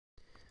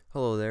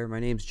Hello there, my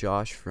name's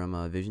Josh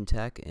from Vision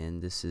Tech, and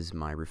this is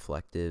my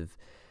reflective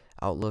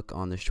outlook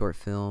on the short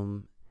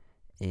film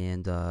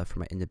and for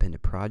my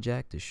independent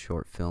project. The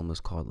short film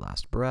was called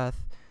Last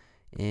Breath,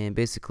 and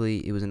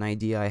basically it was an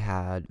idea I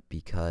had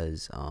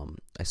because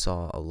I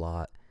saw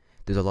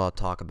there's a lot of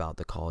talk about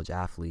the college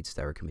athletes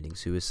that were committing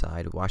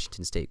suicide.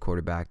 Washington State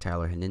quarterback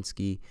Tyler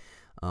Heninsky,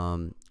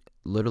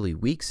 literally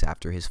weeks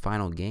after his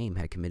final game,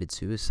 had committed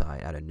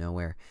suicide out of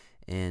nowhere,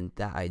 and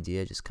that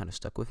idea just kind of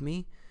stuck with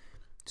me.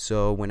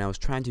 So when I was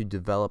trying to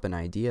develop an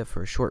idea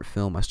for a short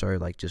film, I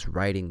started just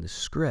writing the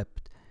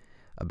script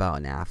about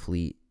an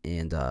athlete,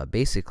 and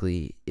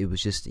basically it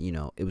was just,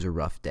 it was a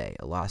rough day.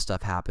 A lot of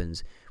stuff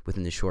happens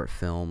within the short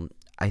film,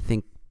 I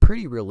think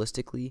pretty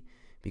realistically,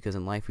 because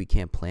in life we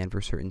can't plan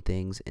for certain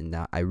things, and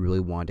that I really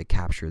wanted to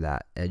capture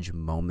that edge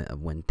moment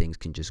of when things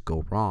can just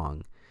go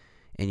wrong.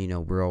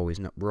 And we're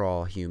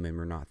all human,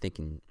 we're not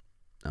thinking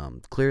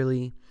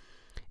clearly.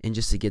 And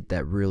just to get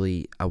that,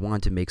 really, I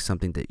wanted to make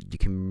something that you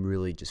can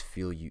really just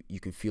feel, you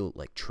can feel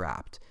like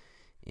trapped.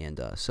 And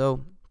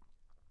so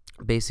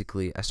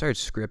basically I started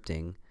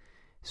scripting.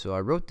 So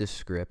I wrote this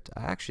script.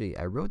 I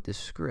wrote this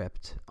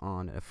script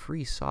on a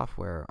free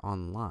software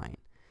online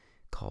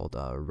called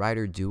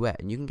Writer Duet,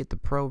 and you can get the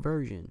pro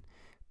version.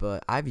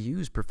 But I've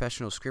used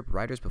professional script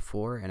writers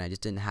before, and I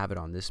just didn't have it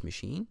on this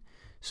machine.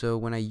 So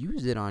when I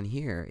used it on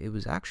here, it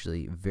was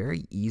actually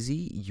very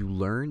easy. You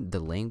learn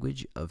the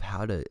language of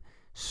how to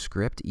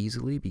script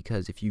easily,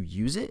 because if you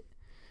use it,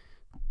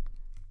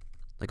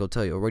 I'll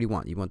tell you, what do you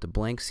want? You want the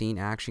blank scene,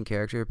 action,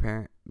 character,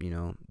 parent,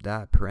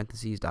 that,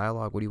 parentheses,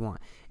 dialogue, what do you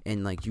want?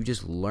 And you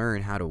just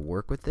learn how to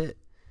work with it,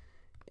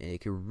 and it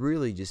can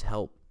really just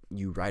help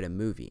you write a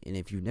movie. And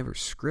if you've never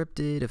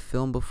scripted a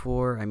film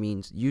before, I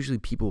mean, usually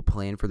people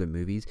plan for the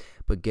movies,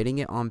 but getting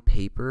it on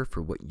paper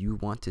for what you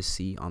want to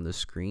see on the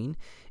screen,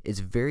 it's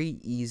very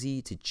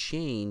easy to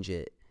change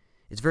it.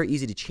 It's very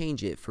easy to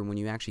change it for when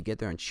you actually get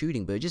there on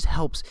shooting, but it just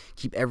helps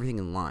keep everything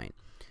in line.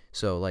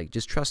 So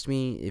just trust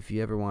me, if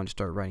you ever want to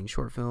start writing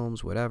short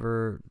films,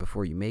 whatever,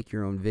 before you make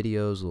your own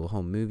videos, little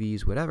home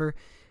movies, whatever,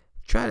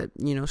 try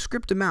to,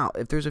 script them out.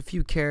 If there's a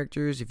few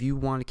characters, if you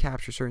want to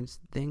capture certain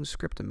things,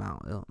 script them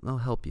out. It'll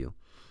help you.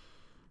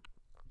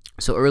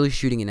 So early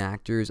shooting and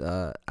actors,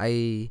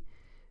 I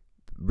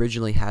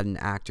originally had an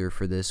actor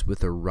for this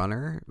with a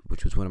runner,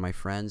 which was one of my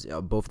friends.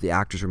 Both the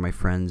actors were my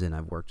friends, and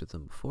I've worked with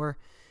them before.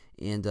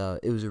 And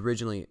it was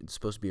originally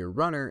supposed to be a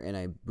runner, and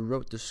I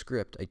wrote the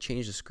script. I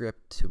changed the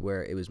script to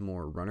where it was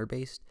more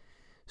runner-based.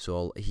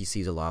 So he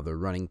sees a lot of the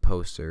running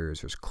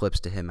posters. There's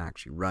clips to him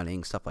actually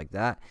running, stuff like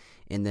that.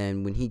 And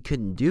then when he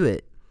couldn't do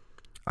it,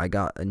 I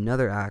got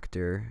another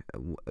actor,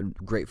 a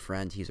great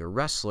friend. He's a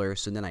wrestler.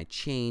 So then I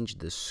changed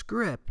the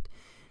script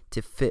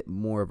to fit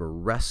more of a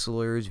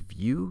wrestler's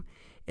view.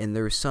 And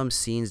there were some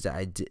scenes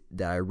that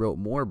I wrote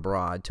more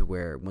broad, to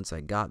where once I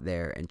got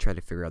there and tried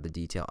to figure out the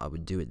detail, I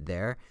would do it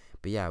there.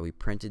 But yeah, we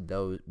printed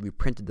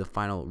the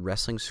final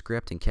wrestling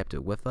script and kept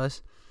it with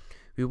us.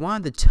 We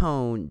wanted the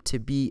tone to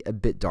be a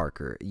bit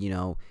darker.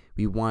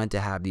 We wanted to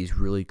have these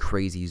really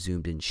crazy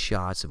zoomed in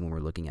shots of when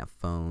we're looking at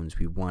phones.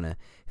 We want to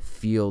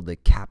feel the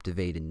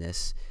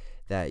captivatedness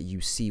that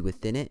you see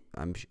within it.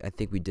 I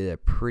think we did a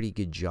pretty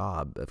good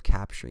job of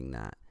capturing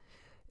that.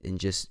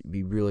 And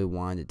we really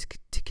wanted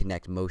to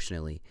connect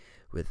emotionally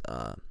with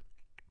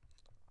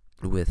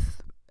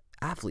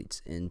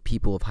athletes and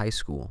people of high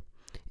school.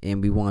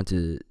 And we want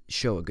to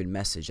show a good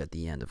message at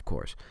the end, of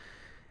course.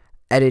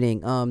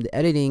 Editing, the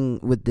editing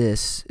with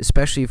this,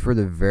 especially for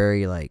the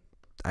very,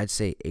 I'd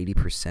say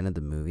 80% of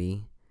the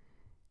movie,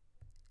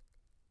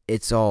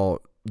 it's all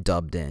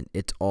dubbed in.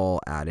 It's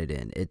all added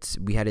in.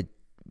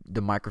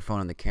 The microphone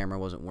on the camera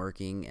wasn't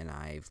working, and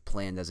I've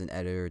planned as an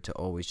editor to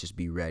always just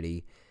be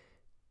ready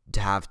to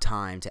have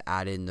time to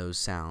add in those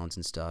sounds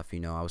and stuff.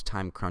 I was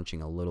time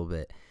crunching a little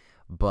bit,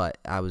 but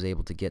I was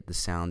able to get the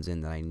sounds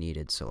in that I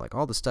needed. So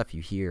all the stuff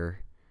you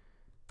hear,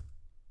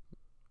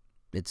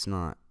 it's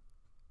not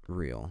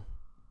real.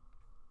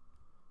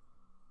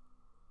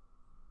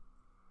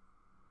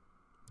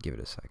 Give it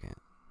a second.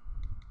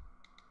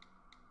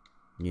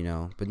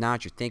 But now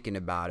that you're thinking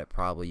about it,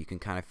 probably you can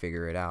kind of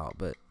figure it out.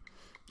 But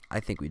I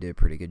think we did a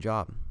pretty good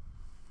job.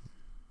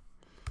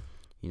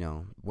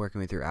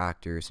 Working with your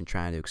actors and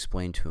trying to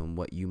explain to them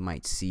what you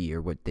might see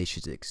or what they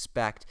should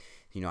expect.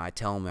 I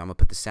tell them I'm gonna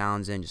put the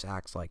sounds in, just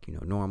act like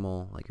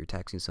normal, like you're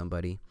texting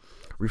somebody.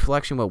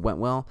 Reflection, what went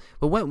well?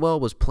 What went well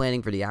was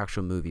planning for the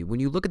actual movie. When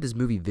you look at this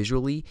movie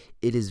visually,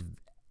 it is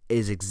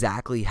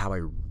exactly how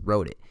I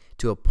wrote it.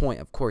 To a point,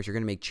 of course, you're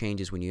gonna make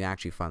changes when you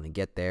actually finally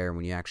get there,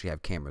 when you actually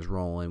have cameras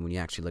rolling, when you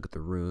actually look at the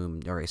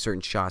room. All right,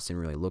 certain shots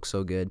didn't really look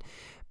so good,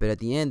 but at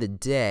the end of the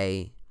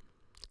day,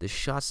 the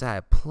shots that I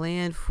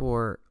planned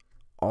for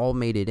all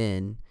made it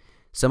in.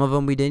 Some of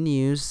them we didn't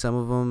use. Some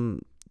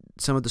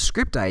of the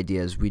script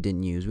ideas we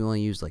didn't use. We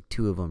only used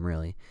 2 of them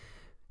really,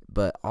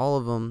 but all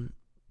of them,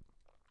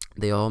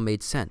 they all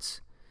made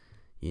sense,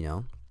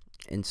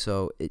 And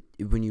so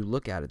when you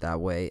look at it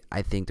that way,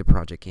 I think the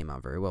project came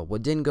out very well.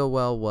 What didn't go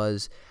well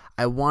was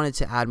I wanted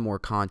to add more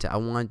content. I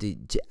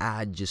wanted to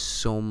add just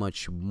so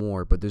much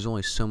more, but there's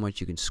only so much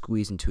you can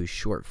squeeze into a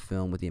short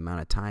film with the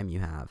amount of time you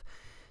have.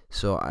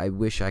 So I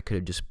wish I could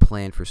have just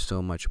planned for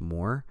so much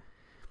more.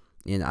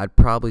 And I'd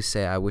probably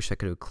say I wish I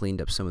could have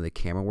cleaned up some of the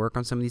camera work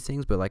on some of these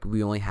things, but like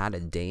we only had a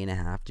day and a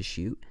half to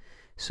shoot,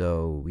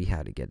 so we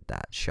had to get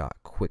that shot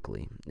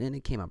quickly, and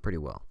it came out pretty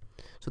well.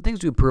 So things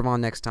to improve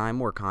on next time: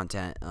 more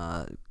content,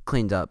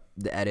 cleaned up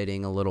the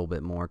editing a little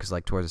bit more, because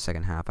like towards the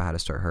second half I had to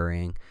start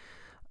hurrying.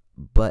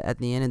 But at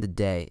the end of the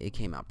day, it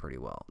came out pretty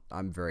well.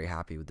 I'm very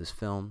happy with this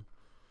film.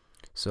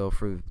 So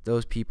for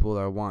those people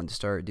that are wanting to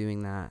start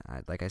doing that,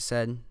 like I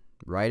said,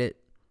 write it,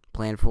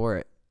 plan for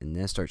it, and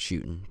then start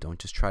shooting. Don't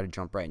just try to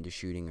jump right into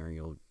shooting, or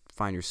you'll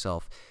find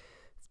yourself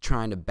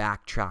trying to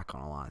backtrack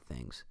on a lot of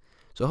things.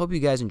 So I hope you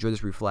guys enjoy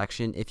this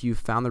reflection. If you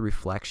found the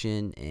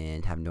reflection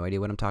and have no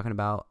idea what I'm talking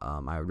about,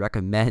 I would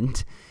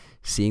recommend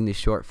seeing the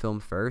short film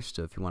first.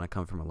 So if you want to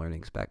come from a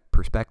learning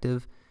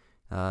perspective,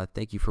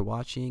 thank you for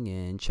watching,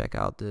 and check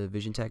out the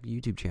Vision Tech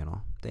YouTube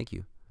channel. Thank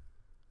you.